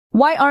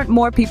Why aren't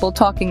more people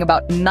talking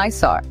about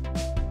Nisar?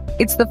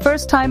 It's the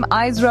first time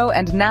ISRO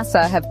and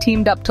NASA have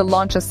teamed up to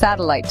launch a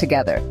satellite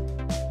together.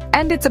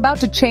 And it's about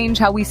to change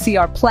how we see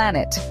our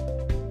planet.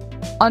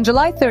 On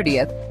July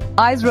 30th,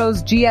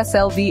 ISRO's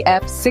GSLV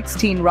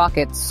F-16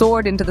 rocket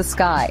soared into the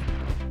sky,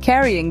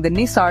 carrying the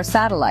Nisar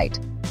satellite,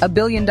 a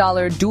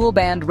billion-dollar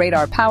dual-band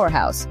radar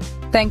powerhouse,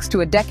 thanks to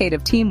a decade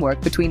of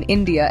teamwork between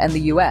India and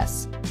the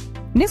US.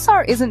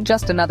 Nisar isn't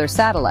just another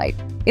satellite,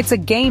 it's a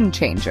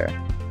game-changer.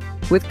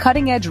 With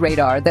cutting-edge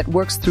radar that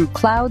works through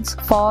clouds,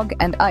 fog,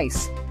 and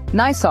ice,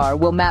 Nisar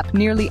will map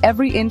nearly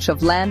every inch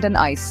of land and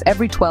ice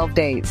every 12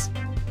 days.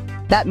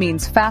 That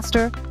means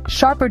faster,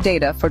 sharper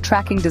data for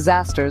tracking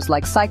disasters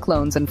like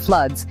cyclones and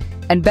floods,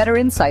 and better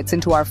insights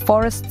into our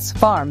forests,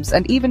 farms,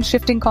 and even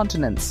shifting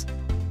continents.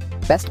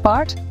 Best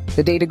part?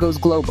 The data goes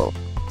global.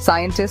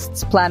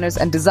 Scientists, planners,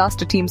 and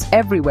disaster teams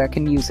everywhere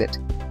can use it.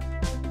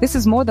 This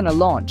is more than a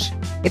launch.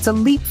 It's a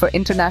leap for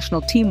international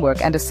teamwork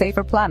and a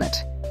safer planet.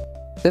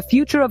 The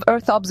future of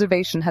Earth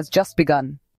observation has just begun.